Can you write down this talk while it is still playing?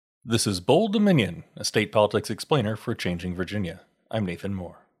This is Bold Dominion, a state politics explainer for Changing Virginia. I'm Nathan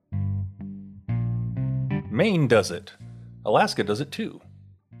Moore. Maine does it. Alaska does it too.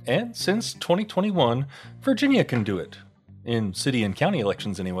 And since 2021, Virginia can do it. In city and county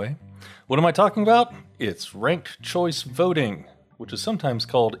elections, anyway. What am I talking about? It's ranked choice voting, which is sometimes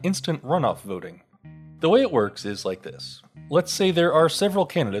called instant runoff voting. The way it works is like this. Let's say there are several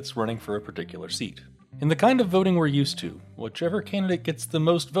candidates running for a particular seat. In the kind of voting we're used to, whichever candidate gets the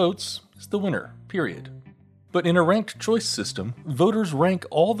most votes is the winner, period. But in a ranked choice system, voters rank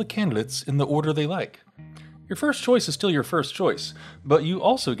all the candidates in the order they like. Your first choice is still your first choice, but you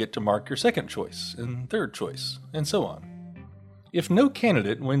also get to mark your second choice and third choice, and so on. If no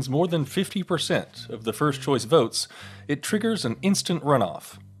candidate wins more than 50% of the first choice votes, it triggers an instant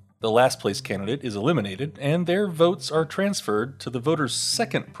runoff. The last place candidate is eliminated, and their votes are transferred to the voter's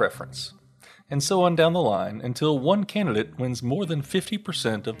second preference, and so on down the line until one candidate wins more than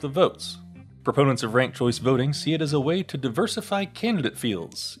 50% of the votes. Proponents of ranked choice voting see it as a way to diversify candidate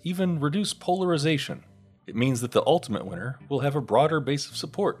fields, even reduce polarization. It means that the ultimate winner will have a broader base of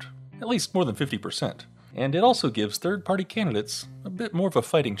support, at least more than 50%, and it also gives third-party candidates a bit more of a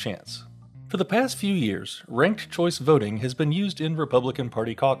fighting chance. For the past few years, ranked choice voting has been used in Republican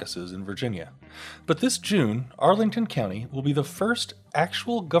Party caucuses in Virginia. But this June, Arlington County will be the first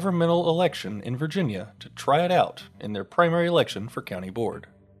actual governmental election in Virginia to try it out in their primary election for county board.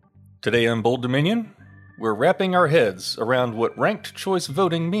 Today on Bold Dominion, we're wrapping our heads around what ranked choice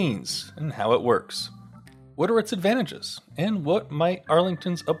voting means and how it works. What are its advantages, and what might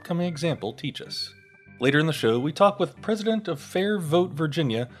Arlington's upcoming example teach us? Later in the show, we talk with President of FairVote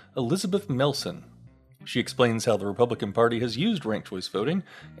Virginia, Elizabeth Melson. She explains how the Republican Party has used ranked choice voting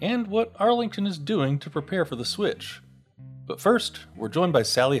and what Arlington is doing to prepare for the switch. But first, we're joined by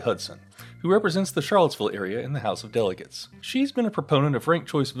Sally Hudson, who represents the Charlottesville area in the House of Delegates. She's been a proponent of ranked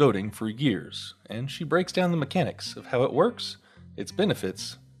choice voting for years, and she breaks down the mechanics of how it works, its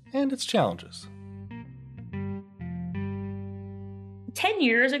benefits, and its challenges. 10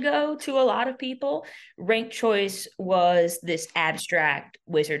 years ago, to a lot of people, ranked choice was this abstract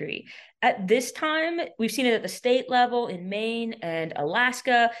wizardry. At this time, we've seen it at the state level in Maine and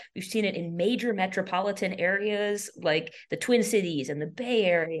Alaska. We've seen it in major metropolitan areas like the Twin Cities and the Bay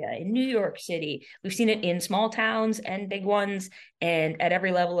Area, in New York City. We've seen it in small towns and big ones, and at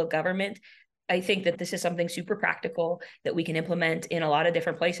every level of government. I think that this is something super practical that we can implement in a lot of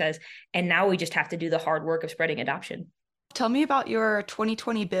different places. And now we just have to do the hard work of spreading adoption. Tell me about your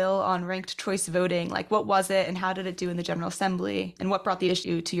 2020 bill on ranked choice voting. Like, what was it and how did it do in the General Assembly? And what brought the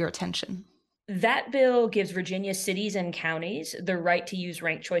issue to your attention? That bill gives Virginia cities and counties the right to use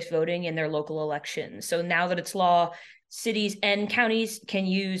ranked choice voting in their local elections. So now that it's law, cities and counties can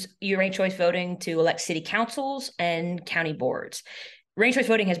use ranked choice voting to elect city councils and county boards. Ranked choice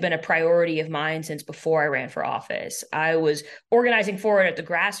voting has been a priority of mine since before I ran for office. I was organizing for it at the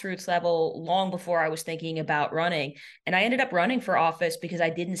grassroots level long before I was thinking about running. And I ended up running for office because I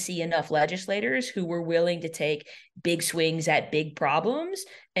didn't see enough legislators who were willing to take big swings at big problems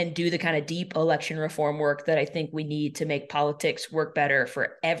and do the kind of deep election reform work that I think we need to make politics work better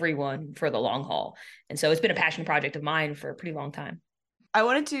for everyone for the long haul. And so it's been a passion project of mine for a pretty long time. I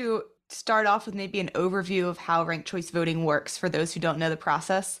wanted to start off with maybe an overview of how ranked choice voting works for those who don't know the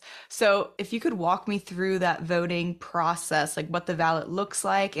process. So if you could walk me through that voting process, like what the ballot looks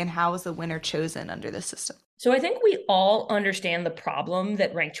like and how is the winner chosen under this system? So I think we all understand the problem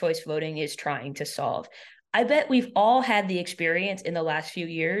that ranked choice voting is trying to solve. I bet we've all had the experience in the last few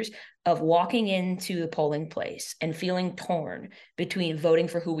years of walking into the polling place and feeling torn between voting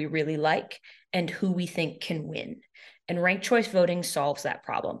for who we really like and who we think can win. And ranked choice voting solves that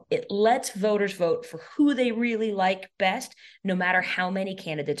problem. It lets voters vote for who they really like best, no matter how many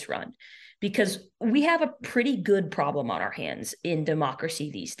candidates run. Because we have a pretty good problem on our hands in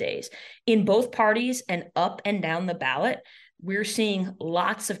democracy these days. In both parties and up and down the ballot, we're seeing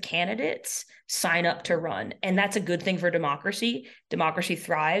lots of candidates sign up to run. And that's a good thing for democracy. Democracy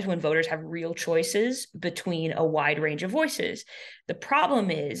thrives when voters have real choices between a wide range of voices. The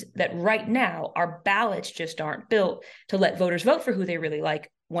problem is that right now, our ballots just aren't built to let voters vote for who they really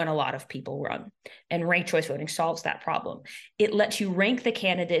like when a lot of people run. And ranked choice voting solves that problem. It lets you rank the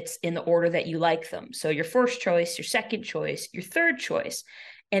candidates in the order that you like them. So your first choice, your second choice, your third choice.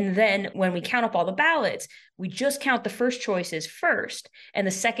 And then when we count up all the ballots, we just count the first choices first. And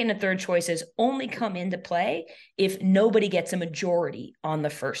the second and third choices only come into play if nobody gets a majority on the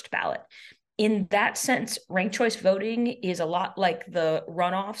first ballot. In that sense, ranked choice voting is a lot like the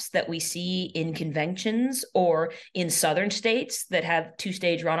runoffs that we see in conventions or in southern states that have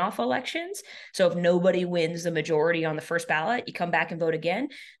two-stage runoff elections. So if nobody wins the majority on the first ballot, you come back and vote again.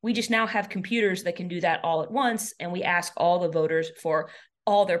 We just now have computers that can do that all at once, and we ask all the voters for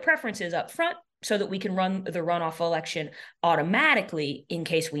all their preferences up front so that we can run the runoff election automatically in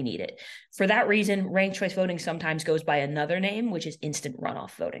case we need it. For that reason, ranked choice voting sometimes goes by another name, which is instant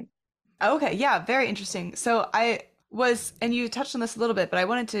runoff voting. Okay, yeah, very interesting. So and you touched on this a little bit, but I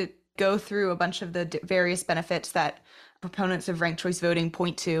wanted to go through a bunch of the various benefits that proponents of ranked choice voting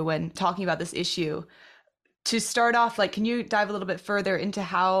point to when talking about this issue. To start off, like, can you dive a little bit further into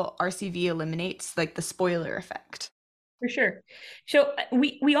how RCV eliminates like the spoiler effect? For sure. So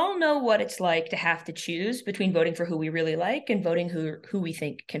we all know what it's like to have to choose between voting for who we really like and voting who we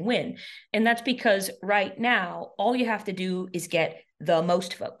think can win. And that's because right now, all you have to do is get the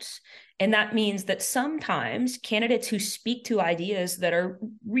most votes. And that means that sometimes candidates who speak to ideas that are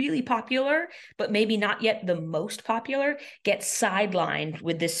really popular, but maybe not yet the most popular, get sidelined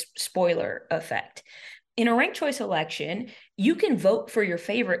with this spoiler effect. In a ranked choice election, you can vote for your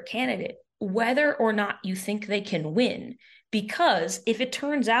favorite candidate whether or not you think they can win. Because if it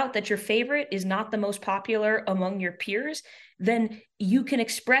turns out that your favorite is not the most popular among your peers, then you can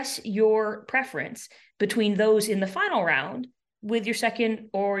express your preference between those in the final round with your second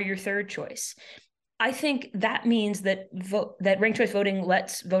or your third choice. I think that means that ranked choice voting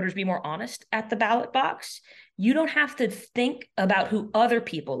lets voters be more honest at the ballot box. You don't have to think about who other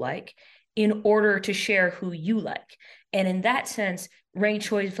people like in order to share who you like. And in that sense, ranked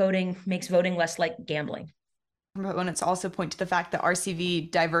choice voting makes voting less like gambling. Proponents also point to the fact that RCV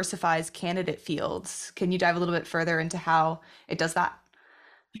diversifies candidate fields. Can you dive a little bit further into how it does that?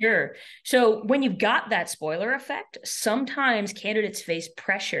 Sure. So when you've got that spoiler effect, sometimes candidates face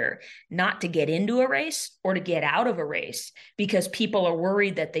pressure not to get into a race or to get out of a race because people are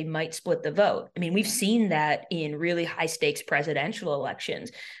worried that they might split the vote. I mean, we've seen that in really high stakes presidential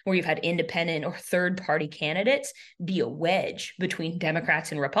elections where you've had independent or third party candidates be a wedge between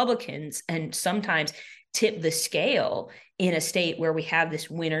Democrats and Republicans, and sometimes tip the scale in a state where we have this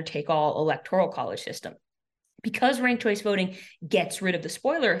winner take all electoral college system. Because ranked choice voting gets rid of the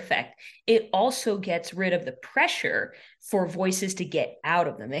spoiler effect, it also gets rid of the pressure for voices to get out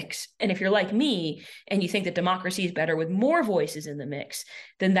of the mix. And if you're like me and you think that democracy is better with more voices in the mix,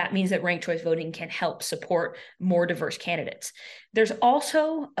 then that means that ranked choice voting can help support more diverse candidates. There's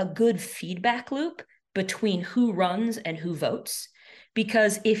also a good feedback loop between who runs and who votes.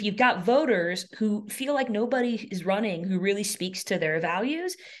 Because if you've got voters who feel like nobody is running who really speaks to their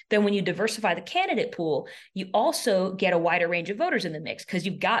values, then when you diversify the candidate pool, you also get a wider range of voters in the mix because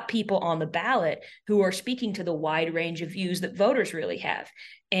you've got people on the ballot who are speaking to the wide range of views that voters really have.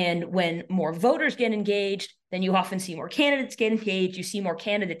 And when more voters get engaged, then you often see more candidates get engaged. You see more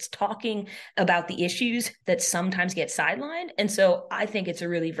candidates talking about the issues that sometimes get sidelined. And so I think it's a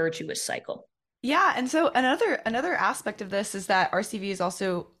really virtuous cycle. Yeah, and so another aspect of this is that RCV is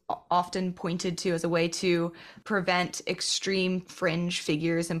also often pointed to as a way to prevent extreme fringe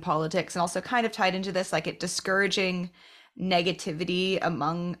figures in politics, and also kind of tied into this, like it discouraging negativity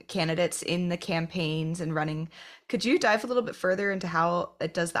among candidates in the campaigns and running. Could you dive a little bit further into how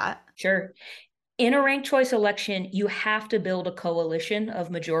it does that? Sure. In a ranked choice election, you have to build a coalition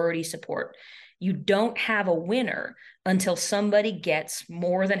of majority support. You don't have a winner until somebody gets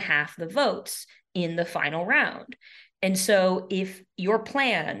more than half the votes in the final round. And so if your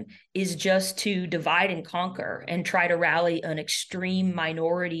plan is just to divide and conquer and try to rally an extreme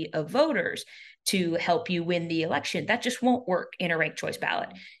minority of voters to help you win the election, that just won't work in a ranked choice ballot.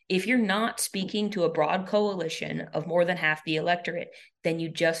 If you're not speaking to a broad coalition of more than half the electorate, then you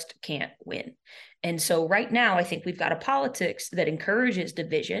just can't win. And so right now, I think we've got a politics that encourages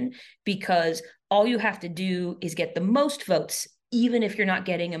division because all you have to do is get the most votes, even if you're not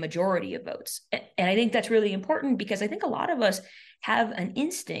getting a majority of votes. And I think that's really important because I think a lot of us have an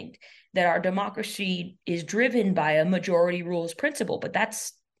instinct that our democracy is driven by a majority rules principle, but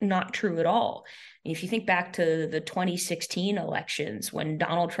that's not true at all. If you think back to the 2016 elections when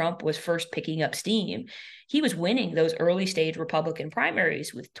Donald Trump was first picking up steam, he was winning those early stage Republican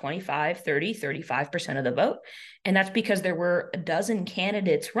primaries with 25, 30, 35% of the vote. And that's because there were a dozen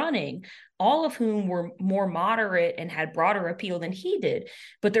candidates running, all of whom were more moderate and had broader appeal than he did.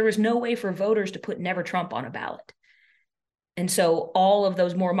 But there was no way for voters to put Never Trump on a ballot. And so all of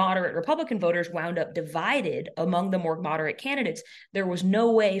those more moderate Republican voters wound up divided among the more moderate candidates. There was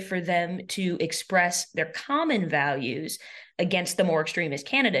no way for them to express their common values against the more extremist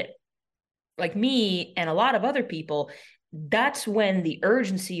candidate. Like me and a lot of other people, that's when the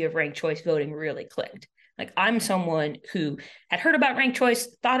urgency of ranked choice voting really clicked. Like, I'm someone who had heard about ranked choice,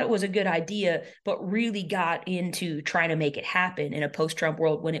 thought it was a good idea, but really got into trying to make it happen in a post-Trump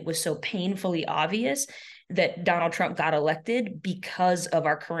world when it was so painfully obvious that Donald Trump got elected because of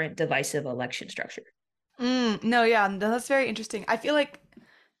our current divisive election structure. No, yeah, no, that's very interesting. I feel like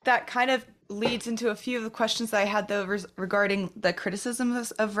that kind of leads into a few of the questions that I had though regarding the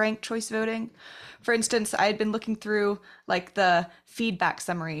criticisms of ranked choice voting. For instance, I had been looking through like the feedback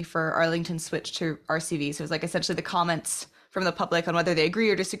summary for Arlington's switch to RCV. So it was like essentially the comments from the public on whether they agree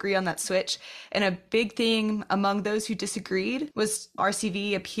or disagree on that switch. And a big thing among those who disagreed was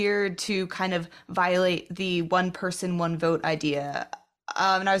RCV appeared to kind of violate the one person, one vote idea.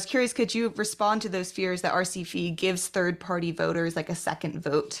 And I was curious, could you respond to those fears that RCV gives third party voters like a second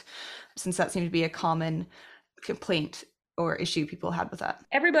vote, since that seemed to be a common complaint or issue people had with that?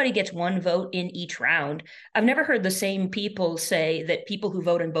 Everybody gets one vote in each round. I've never heard the same people say that people who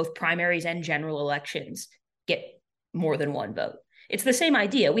vote in both primaries and general elections get more than one vote. It's the same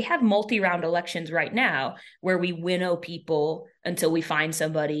idea. We have multi-round elections right now where we winnow people until we find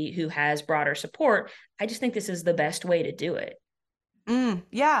somebody who has broader support. I just think this is the best way to do it.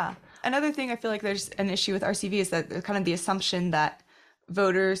 Yeah. Another thing I feel like there's an issue with RCV is that kind of the assumption that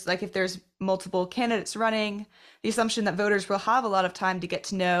voters, like if there's multiple candidates running, the assumption that voters will have a lot of time to get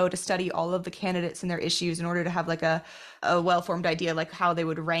to know, to study all of the candidates and their issues in order to have like a well-formed idea like how they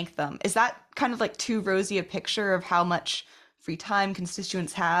would rank them. Is that kind of like too rosy a picture of how much free time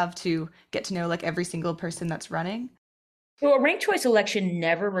constituents have to get to know like every single person that's running? So a ranked choice election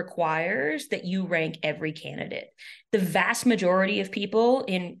never requires that you rank every candidate. The vast majority of people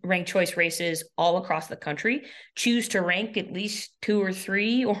in ranked choice races all across the country choose to rank at least two or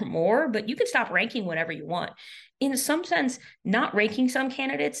three or more, but you can stop ranking whenever you want. In some sense, not ranking some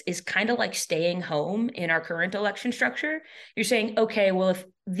candidates is kind of like staying home in our current election structure. You're saying, okay, well, if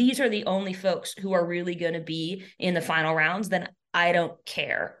these are the only folks who are really going to be in the final rounds, then I don't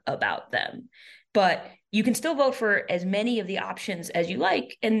care about them. But you can still vote for as many of the options as you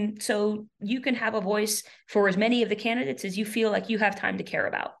like. And so you can have a voice for as many of the candidates as you feel like you have time to care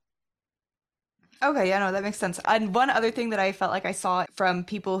about. Okay, yeah, no, that makes sense. And one other thing that I felt like I saw from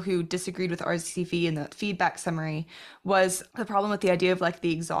people who disagreed with RCV in the feedback summary was the problem with the idea of like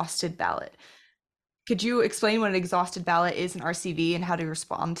the exhausted ballot. Could you explain what an exhausted ballot is in RCV and how to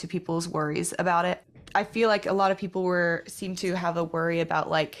respond to people's worries about it? I feel like a lot of people seem to have a worry about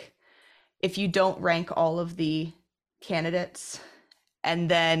like if you don't rank all of the candidates, and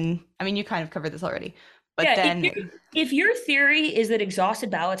then, I mean, you kind of covered this already, but Yeah, then, if your theory is that exhausted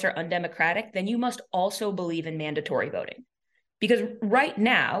ballots are undemocratic, then you must also believe in mandatory voting. Because right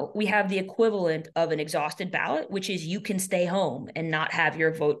now, we have the equivalent of an exhausted ballot, which is you can stay home and not have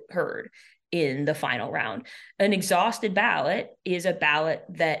your vote heard in the final round. An exhausted ballot is a ballot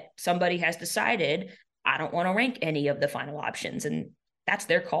that somebody has decided, I don't want to rank any of the final options, and that's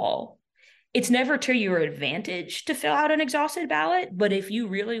their call. It's never to your advantage to fill out an exhausted ballot. But if you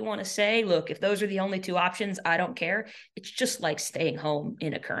really want to say, look, if those are the only two options, I don't care. It's just like staying home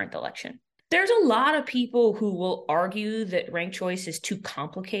in a current election. There's a lot of people who will argue that ranked choice is too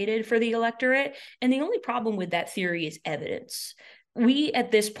complicated for the electorate. And the only problem with that theory is evidence. We,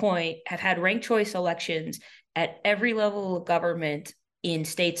 at this point, have had ranked choice elections at every level of government in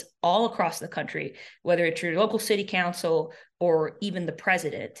states all across the country, whether it's your local city council or even the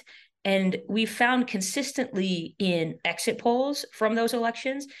president. And we've found consistently in exit polls from those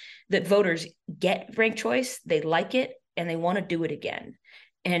elections that voters get ranked choice, they like it, and they want to do it again.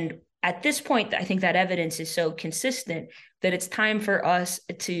 And at this point, I think that evidence is so consistent that it's time for us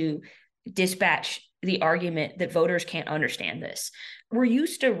to dispatch the argument that voters can't understand this. We're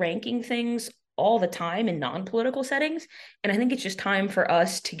used to ranking things all the time in non-political settings, and I think it's just time for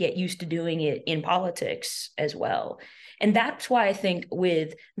us to get used to doing it in politics as well. And that's why I think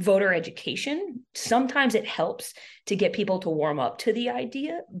with voter education, sometimes it helps to get people to warm up to the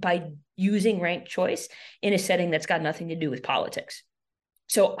idea by using ranked choice in a setting that's got nothing to do with politics.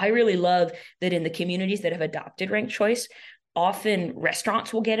 So I really love that in the communities that have adopted ranked choice, often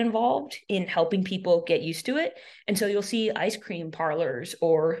restaurants will get involved in helping people get used to it. And so you'll see ice cream parlors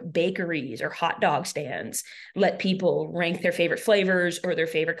or bakeries or hot dog stands let people rank their favorite flavors or their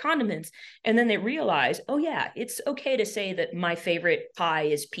favorite condiments. And then they realize, oh yeah, it's okay to say that my favorite pie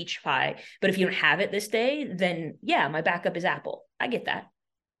is peach pie, but if you don't have it this day, then yeah, my backup is apple. I get that.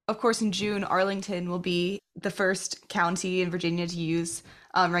 of course, in June, Arlington will be the first county in Virginia to use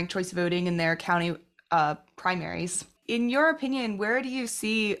ranked choice voting in their county primaries. In your opinion, where do you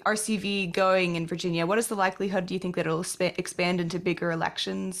see RCV going in Virginia? What is the likelihood, do you think, that it'll expand into bigger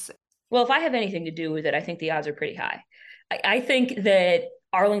elections? Well, if I have anything to do with it, I think the odds are pretty high. I think that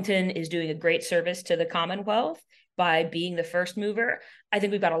Arlington is doing a great service to the Commonwealth by being the first mover. I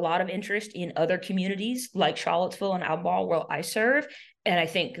think we've got a lot of interest in other communities like Charlottesville and Albemarle, where I serve. And I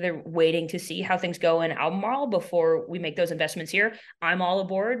think they're waiting to see how things go in Albemarle before we make those investments here. I'm all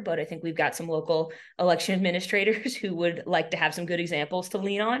aboard, but I think we've got some local election administrators who would like to have some good examples to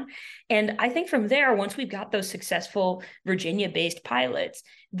lean on. And I think from there, once we've got those successful Virginia-based pilots,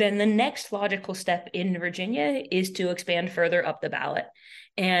 then the next logical step in Virginia is to expand further up the ballot.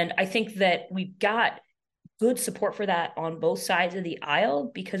 And I think that we've got good support for that on both sides of the aisle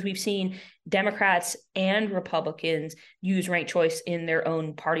because we've seen Democrats and Republicans use ranked choice in their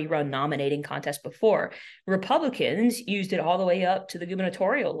own party-run nominating contest before. Republicans used it all the way up to the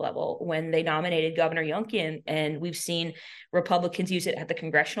gubernatorial level when they nominated Governor Youngkin, and we've seen Republicans use it at the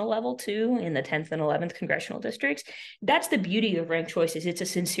congressional level too, in the 10th and 11th congressional districts. That's the beauty of ranked choices. It's a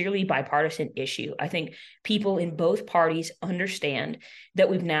sincerely bipartisan issue. I think people in both parties understand that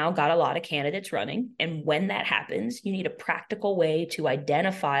we've now got a lot of candidates running, and when that happens, you need a practical way to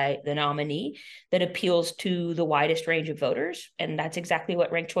identify the nominee that appeals to the widest range of voters. And that's exactly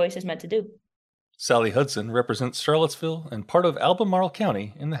what ranked choice is meant to do. Sally Hudson represents Charlottesville and part of Albemarle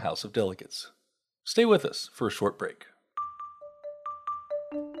County in the House of Delegates. Stay with us for a short break.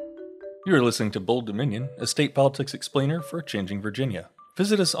 You're listening to Bold Dominion, a state politics explainer for Changing Virginia.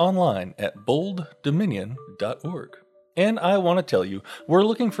 Visit us online at bolddominion.org. And I want to tell you, we're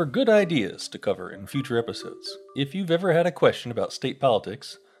looking for good ideas to cover in future episodes. If you've ever had a question about state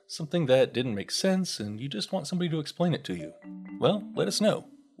politics, something that didn't make sense, and you just want somebody to explain it to you, well, let us know.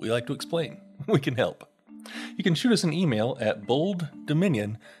 We like to explain. We can help. You can shoot us an email at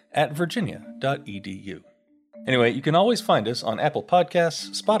bolddominion@virginia.edu. Anyway, you can always find us on Apple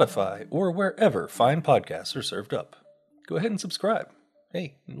Podcasts, Spotify, or wherever fine podcasts are served up. Go ahead and subscribe.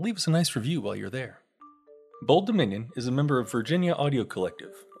 Hey, and leave us a nice review while you're there. Bold Dominion is a member of Virginia Audio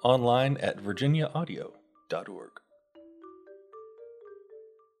Collective, online at virginiaaudio.org.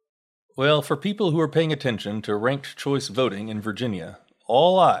 Well, for people who are paying attention to ranked choice voting in Virginia,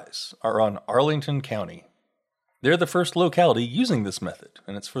 all eyes are on Arlington County. They're the first locality using this method,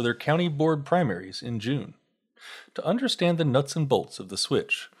 and it's for their county board primaries in June. To understand the nuts and bolts of the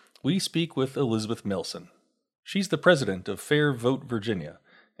switch, we speak with Elizabeth Melson. She's the president of FairVote Virginia,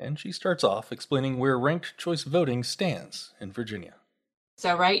 and she starts off explaining where ranked choice voting stands in Virginia.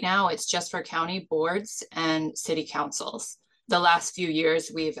 So right now it's just for county boards and city councils. The last few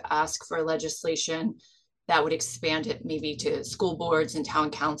years, we've asked for legislation that would expand it maybe to school boards and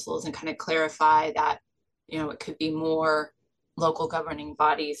town councils and kind of clarify that, it could be more local governing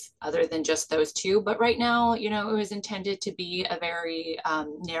bodies other than just those two. But right now, it was intended to be a very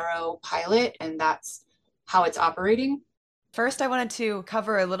narrow pilot, and that's how it's operating. First, I wanted to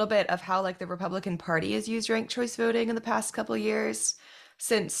cover a little bit of how the Republican Party has used ranked choice voting in the past couple of years,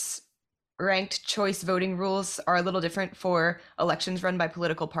 since ranked choice voting rules are a little different for elections run by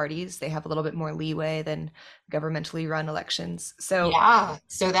political parties. They have a little bit more leeway than governmentally run elections. So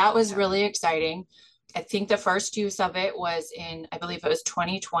that was really exciting. I think the first use of it was I believe it was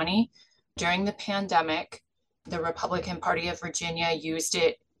 2020. During the pandemic, the Republican Party of Virginia used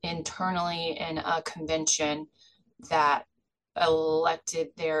it internally in a convention that elected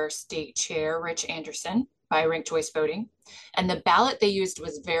their state chair, Rich Anderson, by ranked choice voting. And the ballot they used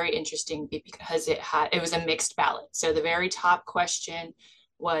was very interesting because it was a mixed ballot. So the very top question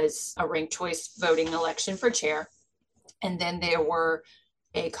was a ranked choice voting election for chair. And then there were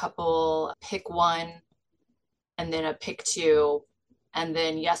a couple pick one and then a pick two and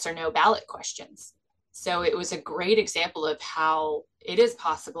then yes or no ballot questions. So it was a great example of how it is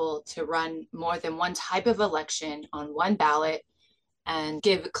possible to run more than one type of election on one ballot and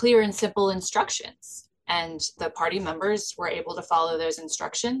give clear and simple instructions. And the party members were able to follow those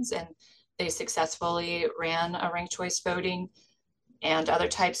instructions, and they successfully ran a ranked choice voting and other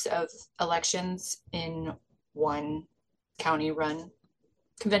types of elections in one county-run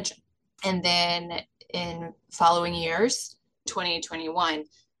convention. And then in following years, 2021,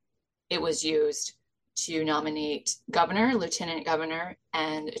 it was used to nominate governor, lieutenant governor,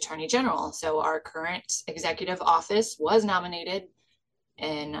 and attorney general. So our current executive office was nominated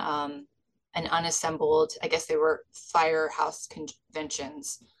in an unassembled, I guess they were firehouse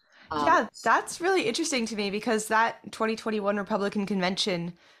conventions. Yeah, that's really interesting to me because that 2021 Republican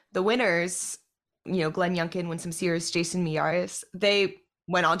convention, the winners, Glenn Youngkin, Winsome Sears, Jason Miyares, they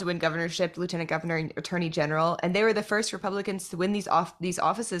went on to win governorship, lieutenant governor, and attorney general, and they were the first Republicans to win these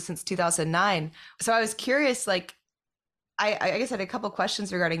offices since 2009. So I was curious, I guess I had a couple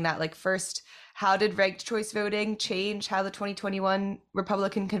questions regarding that. First, how did ranked choice voting change how the 2021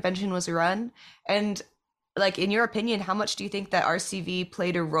 Republican convention was run? And Like, in your opinion, how much do you think that RCV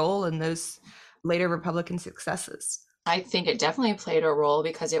played a role in those later Republican successes? I think it definitely played a role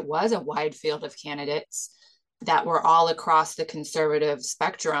because it was a wide field of candidates that were all across the conservative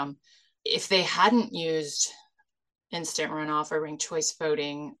spectrum. If they hadn't used instant runoff or ranked choice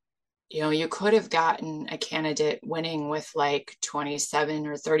voting, you could have gotten a candidate winning with like 27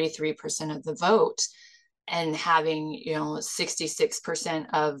 or 33% of the vote and having, 66%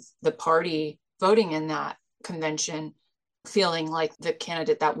 of the party voting in that convention feeling like the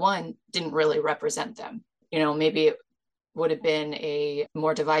candidate that won didn't really represent them. Maybe it would have been a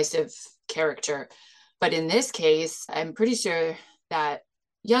more divisive character. But in this case, I'm pretty sure that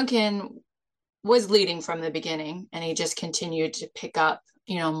Youngkin was leading from the beginning, and he just continued to pick up,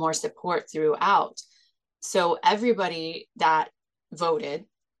 more support throughout. So everybody that voted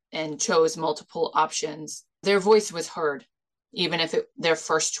and chose multiple options, their voice was heard, even if their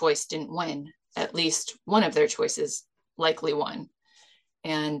first choice didn't win. At least one of their choices likely won.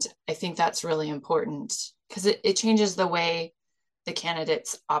 And I think that's really important because it changes the way the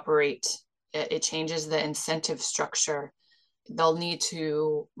candidates operate. It changes the incentive structure. They'll need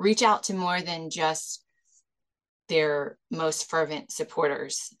to reach out to more than just their most fervent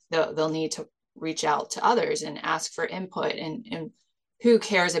supporters. They'll need to reach out to others and ask for input and who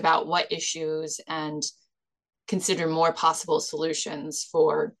cares about what issues, and consider more possible solutions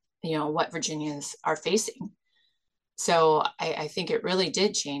for what Virginians are facing. So I think it really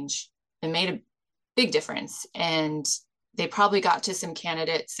did change and made a big difference. And they probably got to some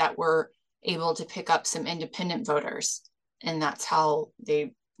candidates that were able to pick up some independent voters. And that's how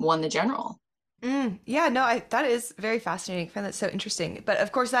they won the general. Yeah, no, that is very fascinating. I find that so interesting. But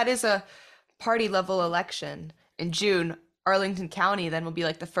of course, that is a party level election. In June, Arlington County then will be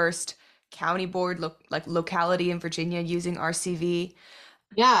like the first county board locality in Virginia using RCV.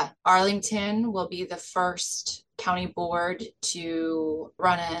 Yeah, Arlington will be the first county board to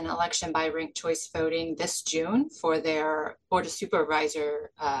run an election by ranked choice voting this June for their board of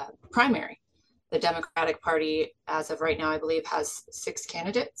supervisor primary. The Democratic Party, as of right now, I believe, has 6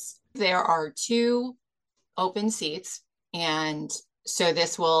 candidates. There are 2 open seats, and so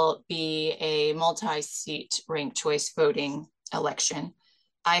this will be a multi-seat ranked choice voting election.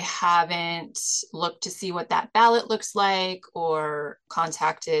 I haven't looked to see what that ballot looks like or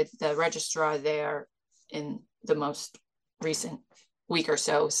contacted the registrar there in the most recent week or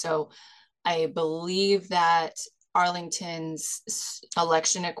so. So I believe that Arlington's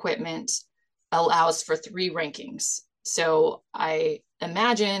election equipment allows for 3 rankings. So I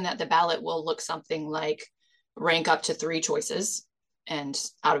imagine that the ballot will look something like rank up to 3 choices and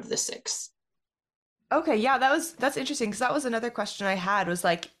out of the 6. Okay, yeah, that's interesting because that was another question I had was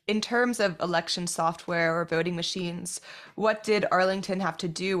like in terms of election software or voting machines, what did Arlington have to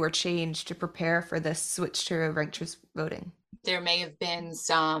do or change to prepare for this switch to ranked choice voting? There may have been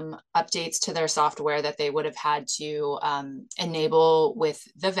some updates to their software that they would have had to enable with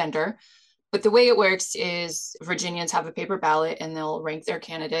the vendor. But the way it works is Virginians have a paper ballot and they'll rank their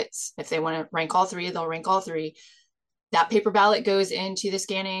candidates. If they want to rank all 3, they'll rank all 3. That paper ballot goes into the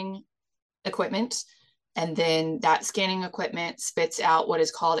scanning equipment, and then that scanning equipment spits out what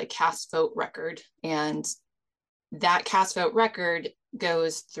is called a cast vote record. And that cast vote record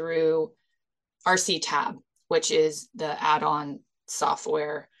goes through RC Tab, which is the add-on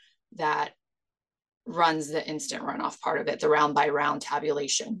software that runs the instant runoff part of it, the round by round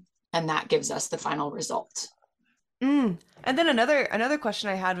tabulation. And that gives us the final result. And then another question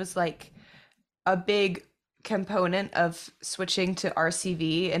I had was like a big component of switching to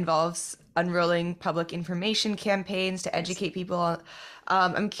RCV involves unrolling public information campaigns to educate people.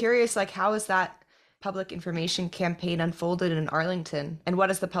 I'm curious, like, how is that public information campaign unfolded in Arlington, and what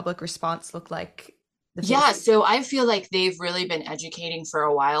does the public response look like? Yeah, so I feel like they've really been educating for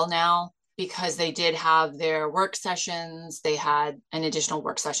a while now because they did have their work sessions. They had an additional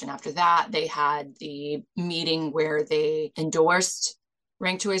work session after that. They had the meeting where they endorsed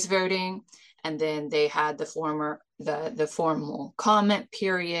ranked choice voting. And then they had the formal comment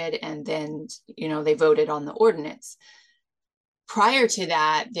period, and then they voted on the ordinance. Prior to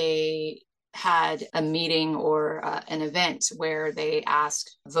that, they had a meeting or an event where they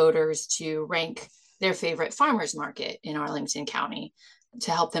asked voters to rank their favorite farmers market in Arlington County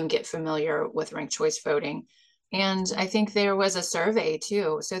to help them get familiar with ranked choice voting. And I think there was a survey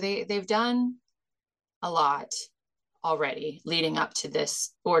too. So they've done a lot already leading up to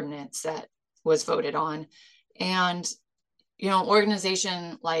this ordinance that was voted on. And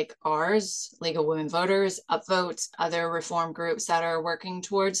organization like ours, League of Women Voters, Upvote, other reform groups that are working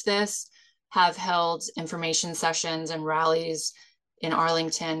towards this have held information sessions and rallies in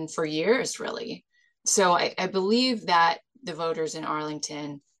Arlington for years, really. So I believe that the voters in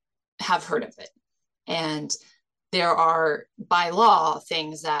Arlington have heard of it. And there are, by law,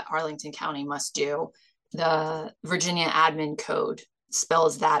 things that Arlington County must do. The Virginia Admin Code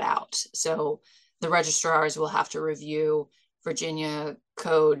spells that out. So the registrars will have to review Virginia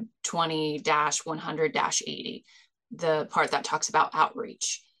Code 20-100-80, the part that talks about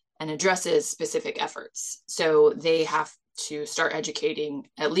outreach and addresses specific efforts. So they have to start educating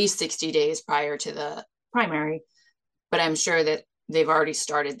at least 60 days prior to the primary. But I'm sure that they've already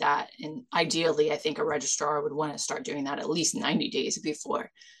started that. And ideally, I think a registrar would want to start doing that at least 90 days before.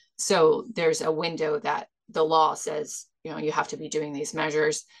 So there's a window that the law says, you have to be doing these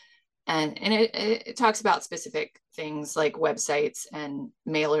measures. And it talks about specific things like websites and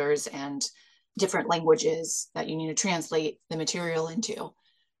mailers and different languages that you need to translate the material into.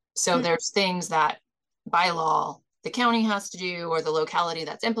 So there's things that by law the county has to do, or the locality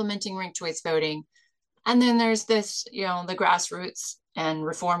that's implementing ranked choice voting. And then there's this, the grassroots and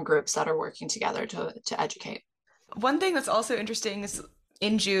reform groups that are working together to educate. One thing that's also interesting is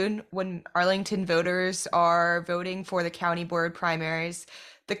in June, when Arlington voters are voting for the county board primaries,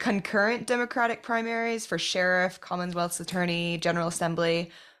 the concurrent Democratic primaries for sheriff, Commonwealth's attorney, General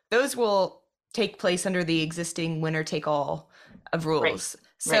Assembly, those will take place under the existing winner-take-all of rules. Right.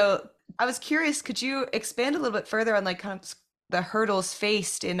 So I was curious, could you expand a little bit further on kind of the hurdles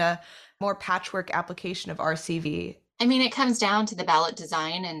faced in a more patchwork application of RCV? I mean, it comes down to the ballot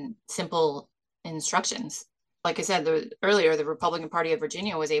design and simple instructions. Like I said earlier, the Republican Party of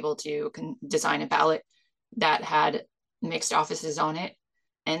Virginia was able to design a ballot that had mixed offices on it.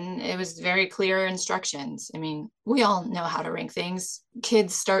 And it was very clear instructions. I mean, we all know how to rank things.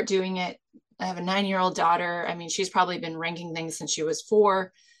 Kids start doing it. I have a 9-year-old daughter. I mean, she's probably been ranking things since she was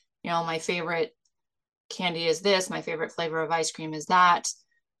 4. My favorite candy is this. My favorite flavor of ice cream is that.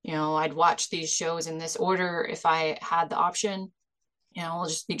 I'd watch these shows in this order if I had the option. We'll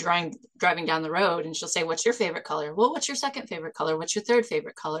just be driving down the road and she'll say, what's your favorite color? Well, what's your second favorite color? What's your third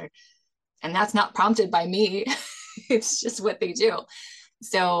favorite color? And that's not prompted by me. It's just what they do.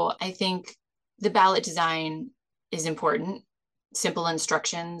 So I think the ballot design is important. Simple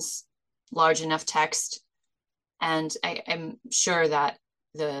instructions, large enough text. And I'm sure that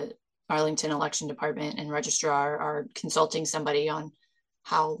the Arlington Election Department and registrar are consulting somebody on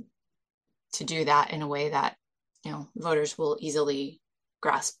how to do that in a way that, voters will easily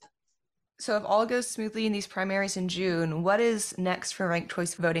grasp. So if all goes smoothly in these primaries in June, what is next for ranked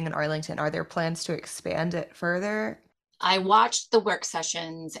choice voting in Arlington? Are there plans to expand it further? I watched the work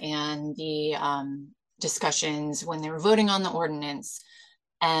sessions and the discussions when they were voting on the ordinance.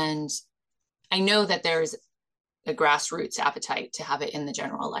 And I know that there's a grassroots appetite to have it in the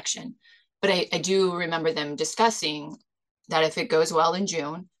general election. But I do remember them discussing that if it goes well in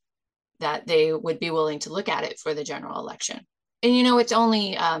June, that they would be willing to look at it for the general election. And, it's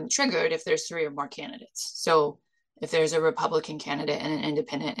only triggered if there's 3 or more candidates. So if there's a Republican candidate and an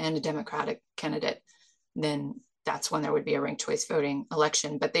independent and a Democratic candidate, then that's when there would be a ranked choice voting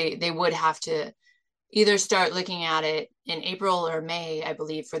election. But they would have to either start looking at it in April or May, I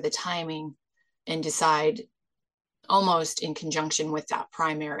believe, for the timing, and decide almost in conjunction with that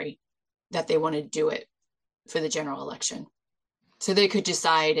primary that they want to do it for the general election. So they could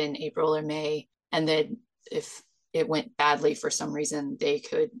decide in April or May, and then if it went badly for some reason, they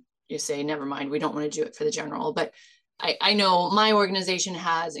could just say, never mind, we don't want to do it for the general. But I know my organization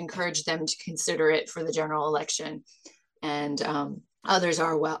has encouraged them to consider it for the general election, and others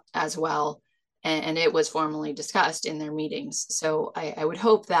are as well. And it was formally discussed in their meetings. So I would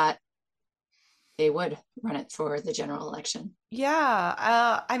hope that they would run it for the general election. Yeah.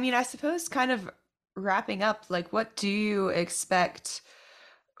 I suppose kind of wrapping up, what do you expect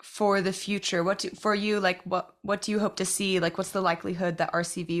for the future? What do you hope to see? What's the likelihood that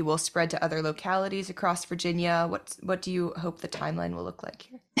RCV will spread to other localities across Virginia? What do you hope the timeline will look like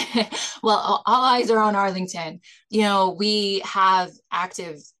here? Well, all eyes are on Arlington. We have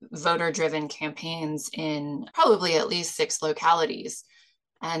active voter-driven campaigns in probably at least 6 localities.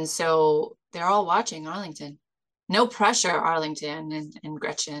 And so they're all watching Arlington. No pressure, Arlington and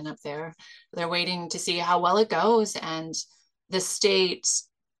Gretchen up there. They're waiting to see how well it goes. And the state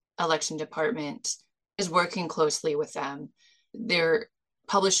election department is working closely with them. They're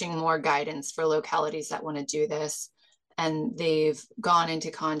publishing more guidance for localities that want to do this. And they've gone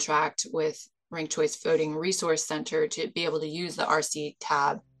into contract with Ranked Choice Voting Resource Center to be able to use the RC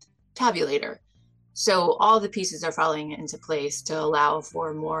tabulator. So all the pieces are falling into place to allow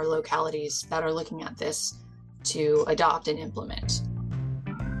for more localities that are looking at this to adopt and implement.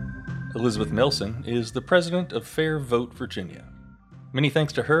 Elizabeth Melson is the president of FairVote Virginia. Many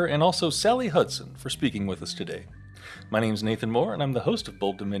thanks to her and also Sally Hudson for speaking with us today. My name's Nathan Moore, and I'm the host of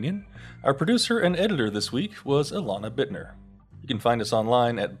Bold Dominion. Our producer and editor this week was Ilana Bittner. You can find us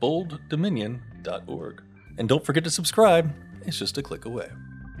online at bolddominion.org. And don't forget to subscribe, it's just a click away.